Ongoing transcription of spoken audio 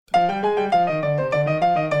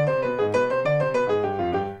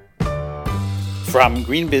From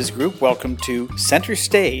GreenBiz Group, welcome to Center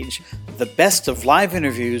Stage, the best of live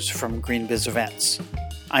interviews from GreenBiz events.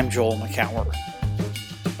 I'm Joel McCower.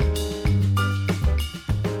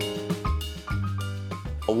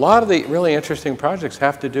 A lot of the really interesting projects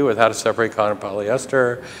have to do with how to separate cotton and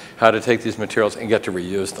polyester, how to take these materials and get to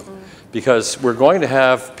reuse them. Because we're going to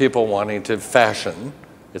have people wanting to fashion,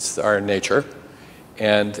 it's our nature,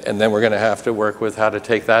 and then we're going to have to work with how to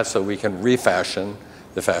take that so we can refashion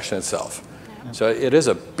the fashion itself. So it is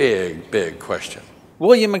a big, big question.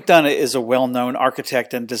 William McDonough is a well-known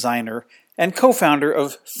architect and designer and co-founder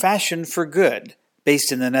of Fashion for Good,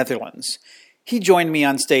 based in the Netherlands. He joined me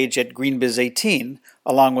on stage at GreenBiz 18,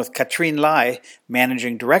 along with Katrin,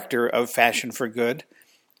 managing director of Fashion for Good,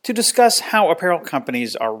 to discuss how apparel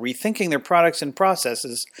companies are rethinking their products and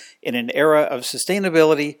processes in an era of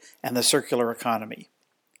sustainability and the circular economy.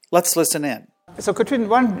 Let's listen in. So Katrin,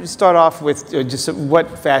 why don't you start off with just what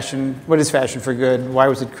is Fashion for Good? Why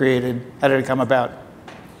was it created? How did it come about?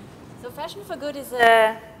 So Fashion for Good is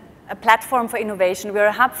a platform for innovation. We're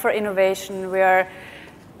a hub for innovation. We're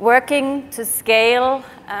working to scale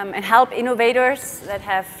and help innovators that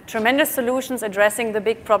have tremendous solutions addressing the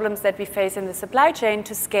big problems that we face in the supply chain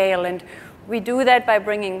to scale. And we do that by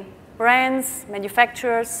bringing brands,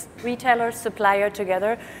 manufacturers, retailers, suppliers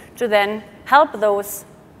together to then help those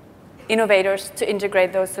innovators to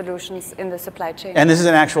integrate those solutions in the supply chain. And this is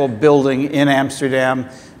an actual building in Amsterdam,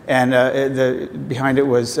 and behind it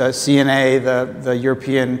was CNA, the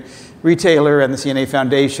European retailer, and the CNA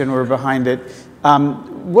Foundation were behind it.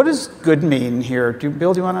 What does good mean here?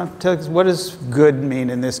 Bill, do you want to tell us what does good mean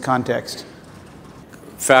in this context?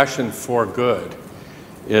 Fashion for Good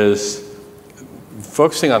is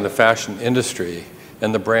focusing on the fashion industry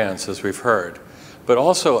and the brands, as we've heard, but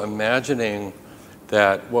also imagining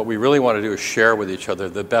that what we really want to do is share with each other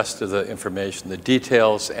the best of the information, the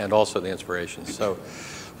details, and also the inspiration. So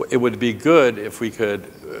it would be good if we could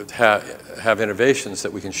have innovations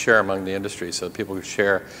that we can share among the industry so that people can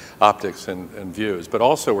share optics and views. But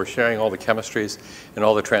also we're sharing all the chemistries and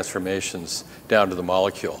all the transformations down to the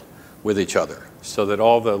molecule with each other so that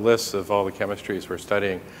all the lists of all the chemistries we're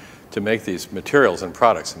studying to make these materials and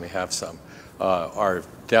products, and we have some, are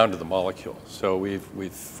down to the molecule. So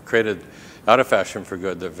we've created, out of Fashion for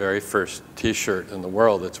Good, the very first T-shirt in the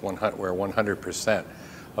world that's where 100%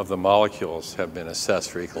 of the molecules have been assessed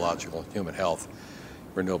for ecological and human health,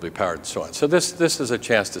 renewably powered, and so on. So this is a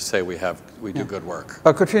chance to say we do good work.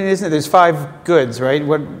 Katrin, isn't it? There's 5 goods, right?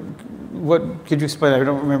 What could you explain? I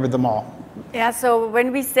don't remember them all. Yeah. So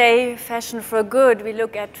when we say Fashion for Good, we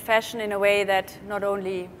look at fashion in a way that not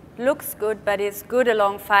only looks good, but is good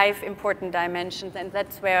along 5 important dimensions, and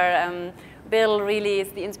that's where Bill really is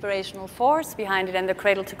the inspirational force behind it, and the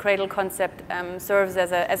cradle-to-cradle concept serves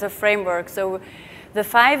as a framework. So the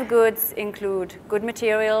 5 goods include good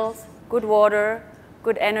materials, good water,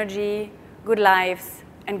 good energy, good lives,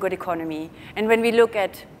 and good economy. And when we look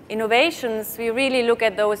at innovations, we really look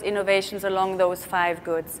at those innovations along those 5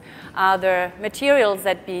 goods. Are the materials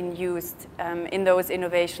that are being used in those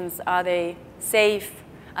innovations, are they safe?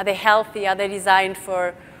 Are they healthy? Are they designed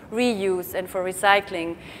for reuse and for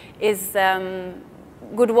recycling? Is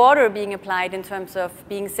good water being applied in terms of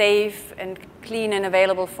being safe and clean and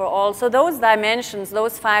available for all? So those dimensions,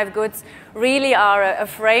 those 5 goods, really are a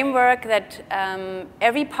framework that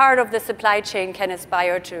every part of the supply chain can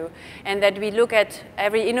aspire to, and that we look at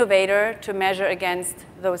every innovator to measure against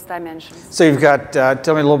those dimensions. So you've got,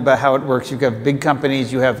 tell me a little bit about how it works. You've got big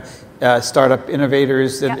companies, you have startup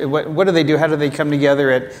innovators. Yeah. What do they do? How do they come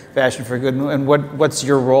together at Fashion for Good? And what's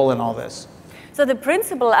your role in all this? So the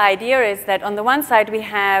principal idea is that on the one side we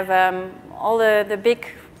have all the big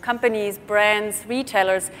companies, brands,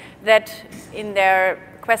 retailers that in their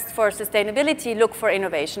quest for sustainability look for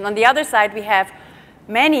innovation. On the other side we have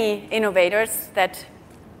many innovators that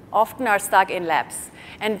often are stuck in labs.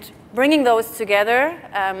 And bringing those together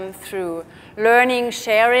through learning,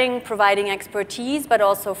 sharing, providing expertise, but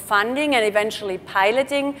also funding and eventually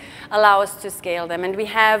piloting allow us to scale them. And we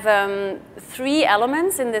have 3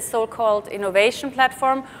 elements in this so-called innovation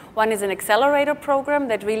platform. One is an accelerator program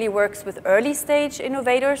that really works with early stage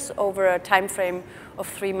innovators over a time frame of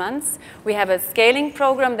 3 months. We have a scaling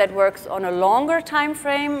program that works on a longer time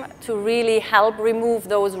frame to really help remove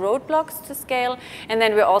those roadblocks to scale. And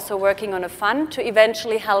then we're also working on a fund to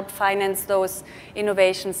eventually help finance those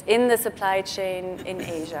innovations in the supply chain in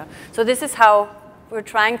Asia. So this is how we're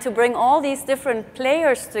trying to bring all these different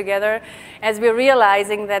players together, as we're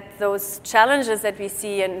realizing that those challenges that we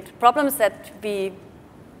see and problems that we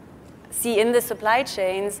see in the supply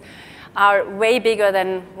chains are way bigger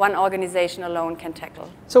than one organization alone can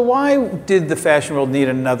tackle. So why did the fashion world need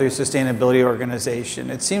another sustainability organization?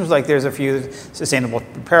 It seems like there's a few, Sustainable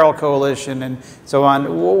Apparel Coalition and so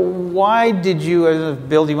on. Why did you,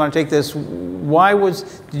 Bill, do you want to take this?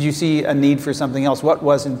 Did you see a need for something else? What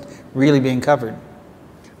wasn't really being covered?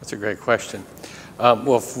 That's a great question.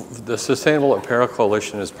 Well, the Sustainable Apparel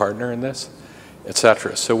Coalition is partner in this, et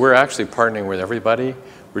cetera. So we're actually partnering with everybody.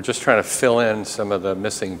 We're just trying to fill in some of the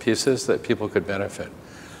missing pieces that people could benefit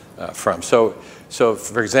from. So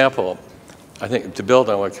for example, I think to build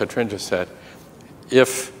on what Katrin just said,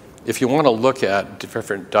 if you want to look at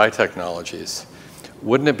different dye technologies,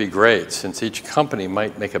 wouldn't it be great, since each company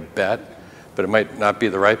might make a bet, but it might not be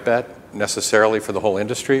the right bet necessarily for the whole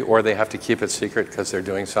industry, or they have to keep it secret because they're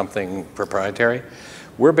doing something proprietary?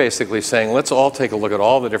 We're basically saying, let's all take a look at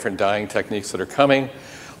all the different dyeing techniques that are coming.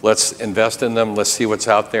 Let's invest in them. Let's see what's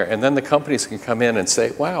out there. And then the companies can come in and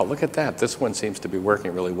say, wow, look at that. This one seems to be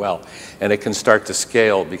working really well. And it can start to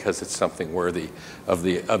scale because it's something worthy of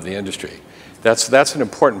the industry. That's an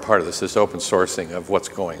important part of this open sourcing of what's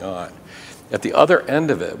going on. At the other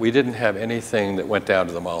end of it, we didn't have anything that went down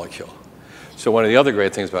to the molecule. So one of the other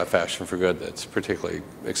great things about Fashion for Good that's particularly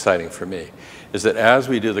exciting for me is that as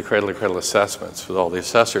we do the cradle-to-cradle assessments with all the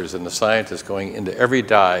assessors and the scientists going into every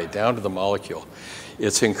dye down to the molecule,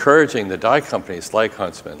 it's encouraging the dye companies like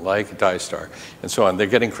Huntsman, like DyeStar, and so on. They're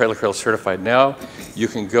getting cradle-to-cradle certified. Now you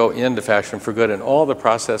can go into Fashion for Good, and all the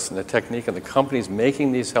process and the technique and the companies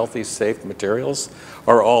making these healthy, safe materials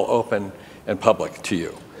are all open and public to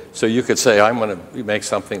you. So you could say, I'm going to make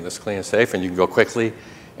something that's clean and safe, and you can go quickly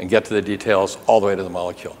and get to the details all the way to the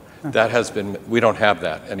molecule. That has been, we don't have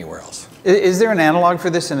that anywhere else. Is there an analog for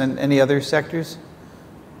this in any other sectors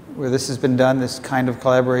where this has been done, this kind of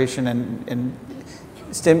collaboration and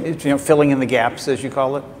filling in the gaps, as you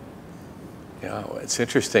call it? Yeah, it's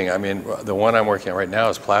interesting. I mean, the one I'm working on right now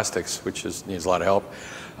is plastics, which needs a lot of help.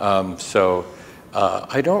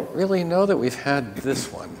 I don't really know that we've had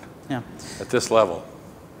this one at this level.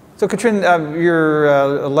 So Katrin, you're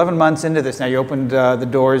 11 months into this now. You opened the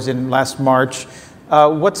doors in last March.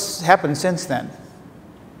 What's happened since then?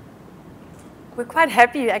 We're quite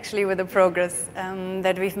happy actually with the progress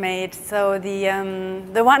that we've made. So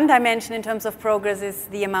the one dimension in terms of progress is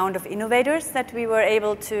the amount of innovators that we were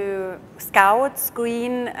able to scout,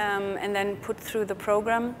 screen, and then put through the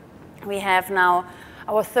program. We have now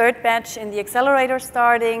our third batch in the accelerator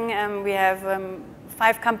starting. We have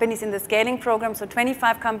 5 companies in the scaling program, so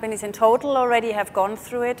 25 companies in total already have gone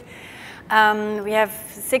through it. We have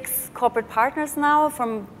 6 corporate partners now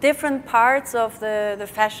from different parts of the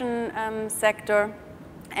fashion sector.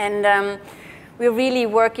 And we're really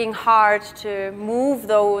working hard to move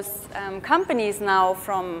those companies now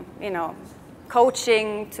from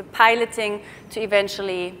coaching to piloting to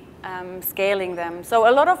eventually scaling them. So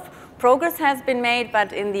a lot of progress has been made,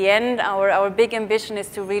 but in the end, our big ambition is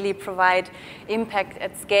to really provide impact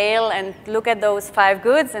at scale and look at those 5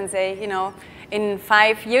 goods and say, in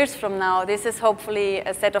 5 years from now, this is hopefully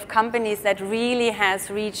a set of companies that really has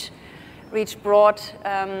reached broad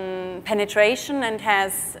penetration and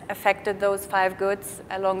has affected those 5 goods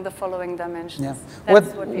along the following dimensions. Yeah.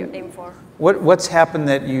 That's what we aim for. What's happened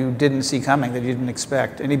that you didn't see coming, that you didn't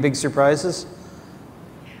expect? Any big surprises?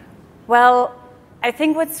 Well, I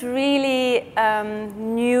think what's really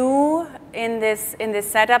new in this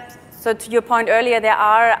setup, so to your point earlier, there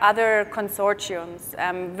are other consortiums,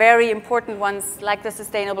 very important ones like the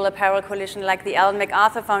Sustainable Apparel Coalition, like the Ellen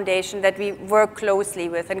MacArthur Foundation that we work closely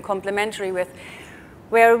with and complementary with.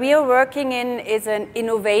 Where we are working in is an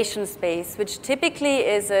innovation space, which typically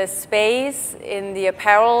is a space in the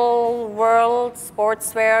apparel world,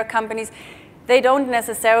 sportswear companies. They don't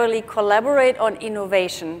necessarily collaborate on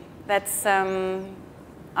innovation. That's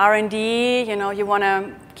R&D, you want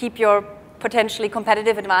to keep your potentially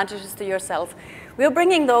competitive advantages to yourself. We're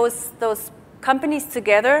bringing those companies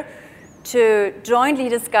together to jointly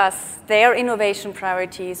discuss their innovation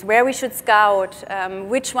priorities, where we should scout,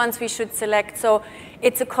 which ones we should select. So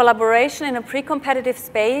it's a collaboration in a pre-competitive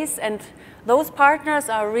space, and those partners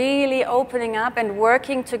are really opening up and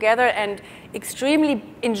working together and extremely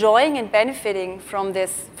enjoying and benefiting from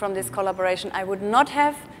this collaboration. I would not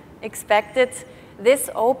have expected this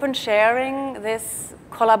open sharing, this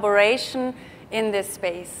collaboration in this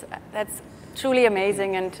space. That's truly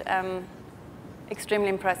amazing and extremely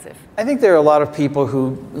impressive. I think there are a lot of people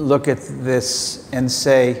who look at this and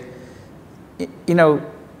say,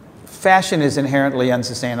 fashion is inherently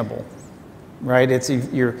unsustainable, right?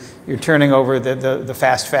 You're turning over the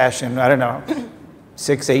fast fashion, I don't know,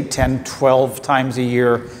 6, 8, 10, 12 times a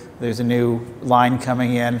year. There's a new line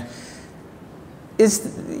coming in.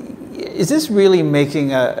 Is this really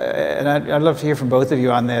making and I'd love to hear from both of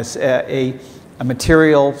you on this, a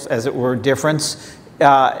material, as it were, difference, or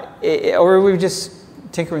are we just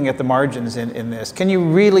tinkering at the margins in this? Can you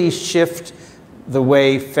really shift the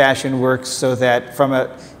way fashion works so that from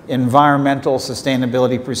an environmental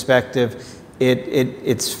sustainability perspective,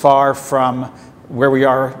 it's far from where we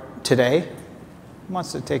are today? Who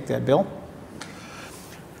wants to take that, Bill?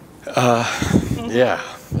 Yeah,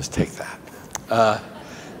 let's take that.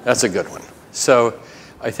 That's a good one. So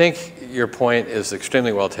I think your point is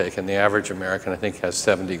extremely well taken. The average American, I think, has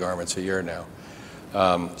 70 garments a year now.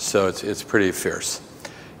 So it's pretty fierce.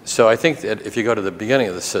 So I think that if you go to the beginning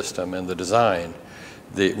of the system and the design,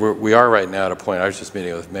 we are right now at a point, I was just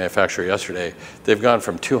meeting with a manufacturer yesterday, they've gone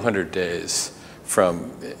from 200 days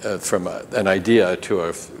from an idea to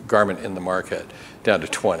a garment in the market down to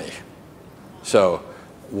 20. So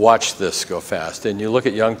watch this go fast. And you look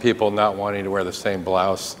at young people not wanting to wear the same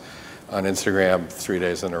blouse on Instagram 3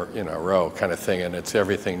 days in a row kind of thing, and it's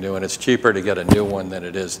everything new, and it's cheaper to get a new one than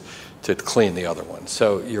it is to clean the other one.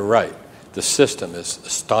 So you're right. The system is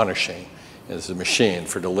astonishing as a machine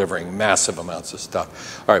for delivering massive amounts of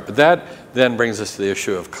stuff. All right, but that then brings us to the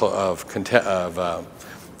issue of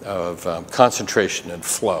concentration and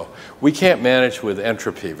flow. We can't manage with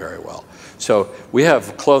entropy very well. So we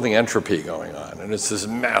have clothing entropy going on, and it's this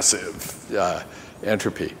massive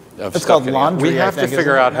entropy of it's stuff. Called laundry. We have to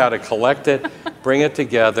figure out how to collect it, bring it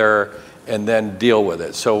together, and then deal with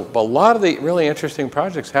it. So a lot of the really interesting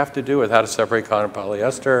projects have to do with how to separate cotton and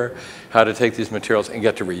polyester, how to take these materials and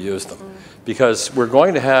get to reuse them. Because we're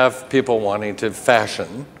going to have people wanting to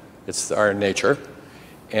fashion, it's our nature,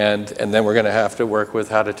 and then we're going to have to work with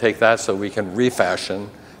how to take that so we can refashion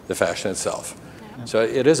the fashion itself. Yeah. So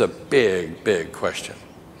it is a big, big question.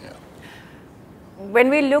 When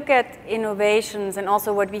we look at innovations and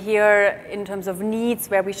also what we hear in terms of needs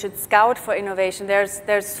where we should scout for innovation,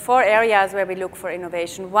 there's 4 areas where we look for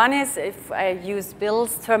innovation. One is, if I use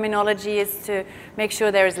Bill's terminology, is to make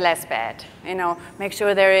sure there is less bad. Make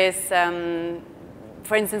sure there is,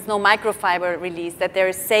 for instance, no microfiber release, that there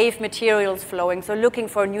is safe materials flowing. So looking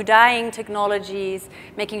for new dyeing technologies,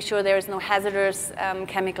 making sure there is no hazardous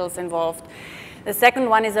chemicals involved. The second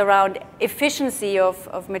one is around efficiency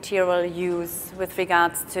of material use with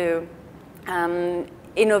regards to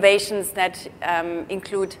innovations that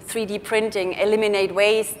include 3D printing, eliminate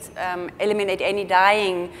waste, eliminate any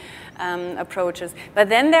dyeing approaches. But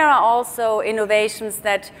then there are also innovations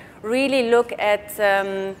that really look at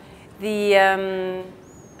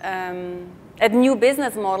at new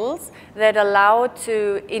business models that allow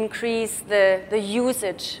to increase the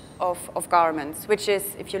usage of garments, which is,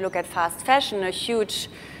 if you look at fast fashion, a huge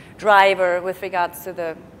driver with regards to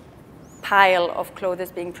the pile of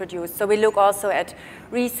clothes being produced. So we look also at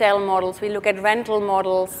resale models, we look at rental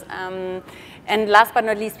models, and last but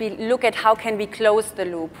not least, we look at how can we close the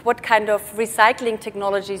loop. What kind of recycling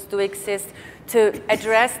technologies do exist to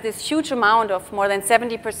address this huge amount of more than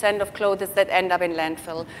 70% of clothes that end up in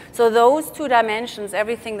landfill. So those 2 dimensions,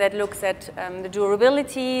 everything that looks at the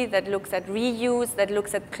durability, that looks at reuse, that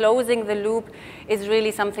looks at closing the loop, is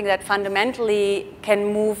really something that fundamentally can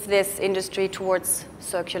move this industry towards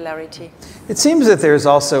circularity. It seems that there's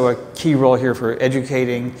also a key role here for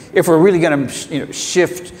educating, if we're really going to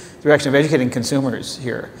shift the direction of educating consumers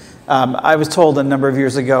here. I was told a number of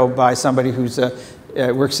years ago by somebody who's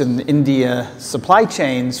works in India supply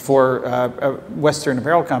chains for Western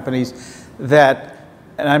apparel companies that,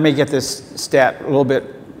 and I may get this stat a little bit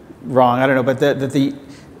wrong, I don't know, but that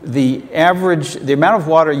the amount of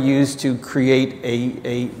water used to create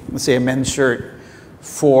let's say a men's shirt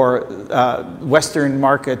for Western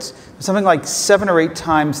markets, something like 7 or 8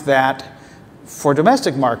 times that for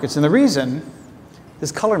domestic markets. And the reason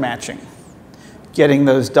is color matching, getting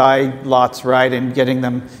those dye lots right and getting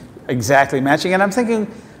them exactly matching. And I'm thinking,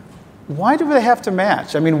 why do they have to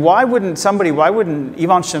match? I mean, why wouldn't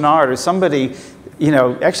Yvon Chouinard or somebody,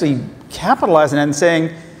 actually capitalize on it and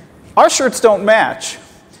saying, our shirts don't match,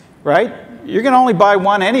 right? You're going to only buy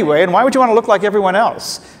one anyway, and why would you want to look like everyone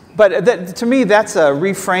else? But to me, that's a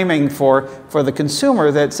reframing for the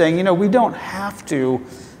consumer that's saying, we don't have to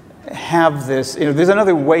have this, there's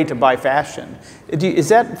another way to buy fashion.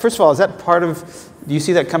 First of all, is that part of, do you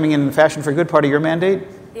see that coming in Fashion for Good, part of your mandate?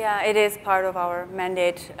 Yeah, it is part of our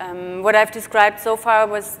mandate. What I've described so far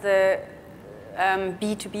was the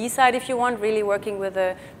B2B side, if you want, really working with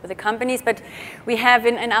the companies. But we have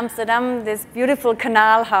in Amsterdam this beautiful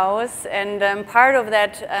canal house, and part of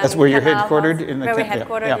that that's where you're headquartered? Where we're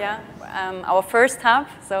headquartered, yeah. our first hub.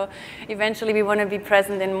 So eventually we want to be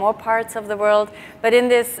present in more parts of the world. But in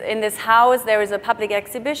this house, there is a public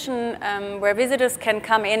exhibition where visitors can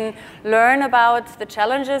come in, learn about the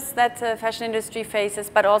challenges that the fashion industry faces,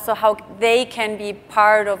 but also how they can be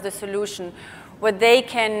part of the solution, what they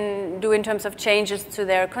can do in terms of changes to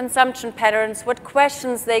their consumption patterns, what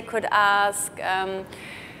questions they could ask,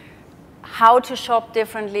 how to shop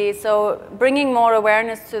differently. So bringing more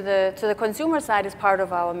awareness to the consumer side is part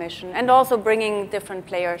of our mission, and also bringing different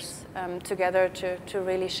players together to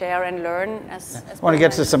really share and learn. I want to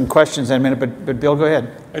get to some questions in a minute, but Bill, go ahead.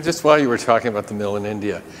 Just while you were talking about the mill in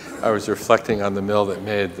India, I was reflecting on the mill that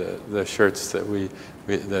made the shirts that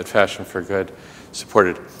that Fashion for Good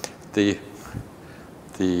supported. The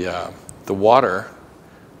water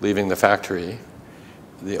leaving the factory,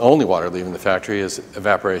 the only water leaving the factory is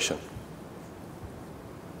evaporation.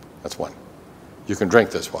 That's one. You can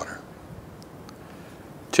drink this water.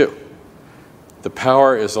 Two, the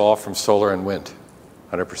power is all from solar and wind,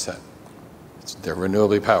 100%. They're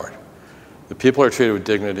renewably powered. The people are treated with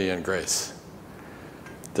dignity and grace.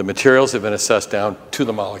 The materials have been assessed down to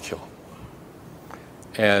the molecule.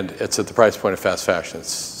 And it's at the price point of fast fashion.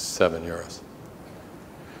 It's €7.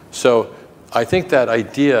 So I think that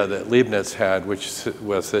idea that Leibniz had, which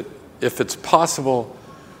was that if it's possible,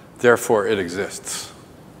 therefore it exists.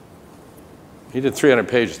 He did 300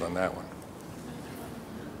 pages on that one.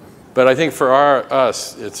 But I think for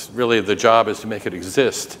us, it's really the job is to make it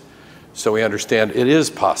exist so we understand it is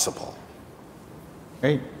possible.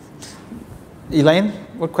 Great. Elaine,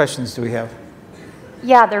 what questions do we have?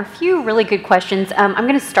 Yeah, there are a few really good questions. I'm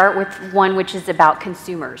going to start with one which is about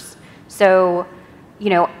consumers. So,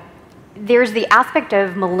 there's the aspect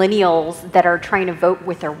of millennials that are trying to vote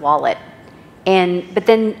with their wallet. But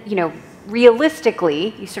then,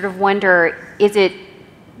 realistically, you sort of wonder, is it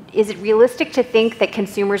realistic to think that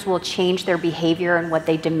consumers will change their behavior and what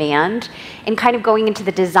they demand? And kind of going into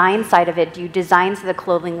the design side of it, do you design so the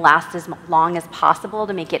clothing lasts as long as possible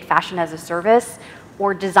to make it fashion as a service,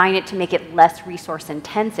 or design it to make it less resource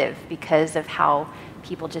intensive because of how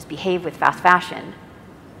people just behave with fast fashion?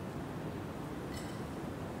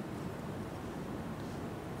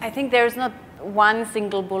 I think there's not one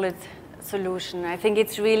single bullet solution. I think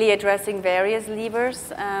it's really addressing various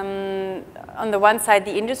levers. On the one side,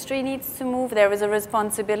 the industry needs to move. There is a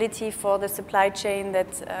responsibility for the supply chain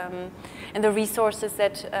and the resources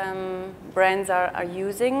that brands are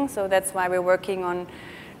using. So that's why we're working on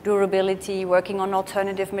durability, working on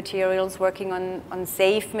alternative materials, working on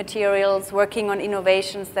safe materials, working on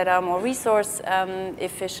innovations that are more resource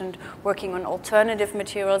efficient, working on alternative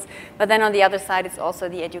materials. But then on the other side, it's also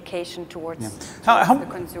the education towards the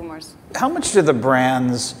consumers. How much do the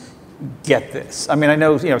brands get this? I mean, I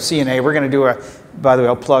know, CNA, we're going to do by the way,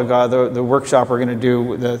 I'll plug the workshop we're going to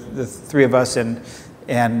do, the three of us and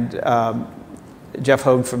Jeff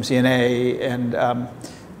Hogue from CNA and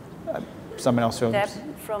someone else Deb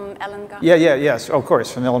from Ellen MacArthur. Yes, of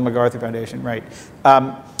course, from the Ellen MacArthur Foundation, right.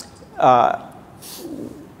 How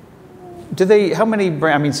many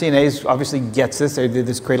brands, CNA's obviously gets this. They did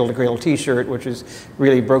this Cradle to Cradle t-shirt, which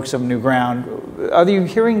really broke some new ground. Are you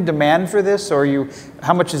hearing demand for this, or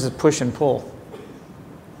how much is it push and pull?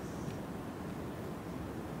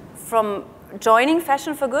 From joining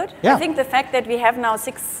Fashion for Good? Yeah. I think the fact that we have now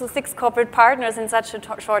six corporate partners in such a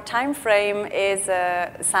short time frame is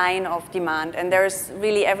a sign of demand. And there's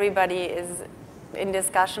really everybody is in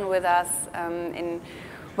discussion with us in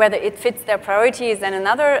whether it fits their priorities and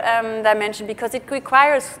another dimension, because it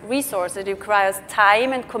requires resources, it requires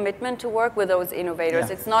time and commitment to work with those innovators.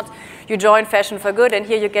 Yeah. It's not you join Fashion for Good and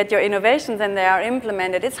here you get your innovations and they are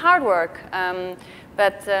implemented. It's hard work.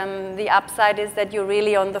 But the upside is that you're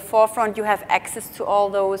really on the forefront. You have access to all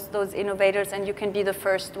those innovators, and you can be the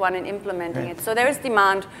first one in implementing it. So there is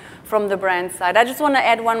demand from the brand side. I just want to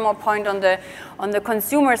add one more point on the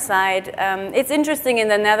consumer side. It's interesting in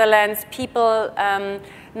the Netherlands, people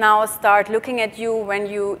now start looking at you when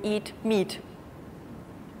you eat meat.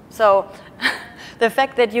 So the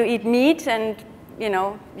fact that you eat meat and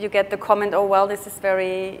you get the comment, oh well, this is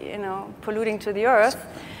very polluting to the earth.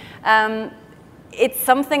 It's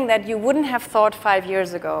something that you wouldn't have thought 5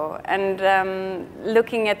 years ago. And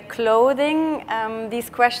looking at clothing, these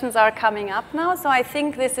questions are coming up now. So I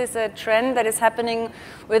think this is a trend that is happening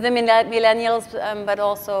with the millennials, but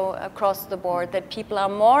also across the board, that people are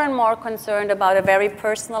more and more concerned about a very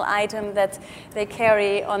personal item that they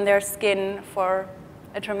carry on their skin for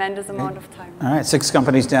a tremendous amount of time. All right, 6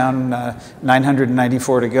 companies down,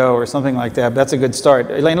 994 to go, or something like that. But that's a good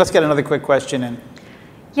start. Elaine, let's get another quick question in.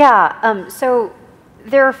 Yeah, so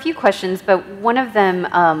There are a few questions, but one of them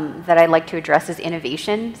that I'd like to address is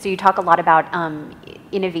innovation. So you talk a lot about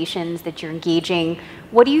innovations that you're engaging.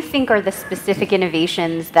 What do you think are the specific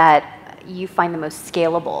innovations that you find the most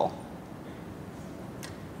scalable?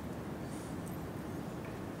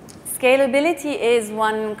 Scalability is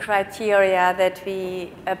one criteria that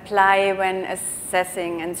we apply when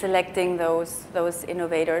assessing and selecting those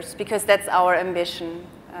innovators, because that's our ambition.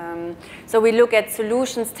 So we look at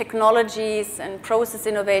solutions, technologies, and process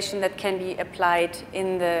innovation that can be applied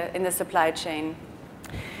in the supply chain.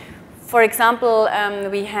 For example,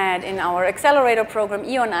 we had in our accelerator program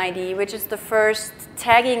EON ID, which is the first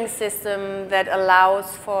tagging system that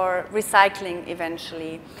allows for recycling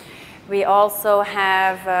eventually. We also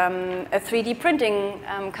have a 3D printing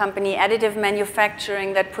company, additive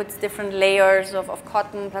manufacturing, that puts different layers of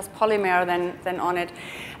cotton plus polymer than on it.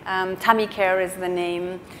 Tamicare is the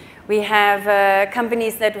name. We have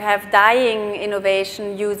companies that have dyeing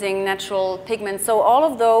innovation using natural pigments. So all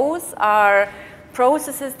of those are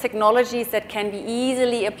processes, technologies that can be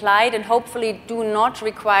easily applied and hopefully do not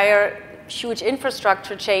require huge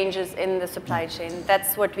infrastructure changes in the supply chain.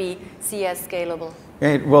 That's what we see as scalable.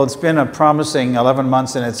 Great. Well, it's been a promising 11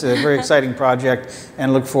 months, and it's a very exciting project,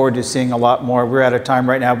 and look forward to seeing a lot more. We're out of time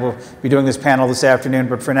right now. We'll be doing this panel this afternoon,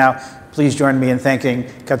 but for now, please join me in thanking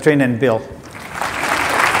Katrin and Bill.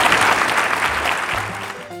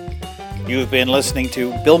 You've been listening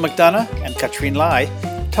to Bill McDonough and Katrin Lai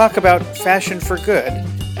talk about fashion for good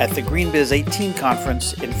at the GreenBiz 18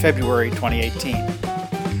 conference in February 2018.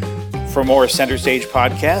 For more Center Stage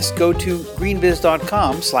podcasts, go to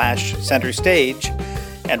greenbiz.com/centerstage.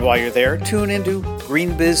 And while you're there, tune into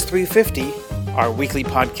GreenBiz 350, our weekly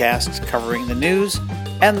podcast covering the news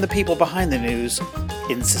and the people behind the news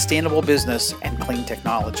in sustainable business and clean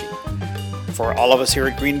technology. For all of us here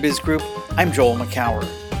at GreenBiz Group, I'm Joel McCower.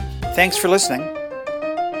 Thanks for listening.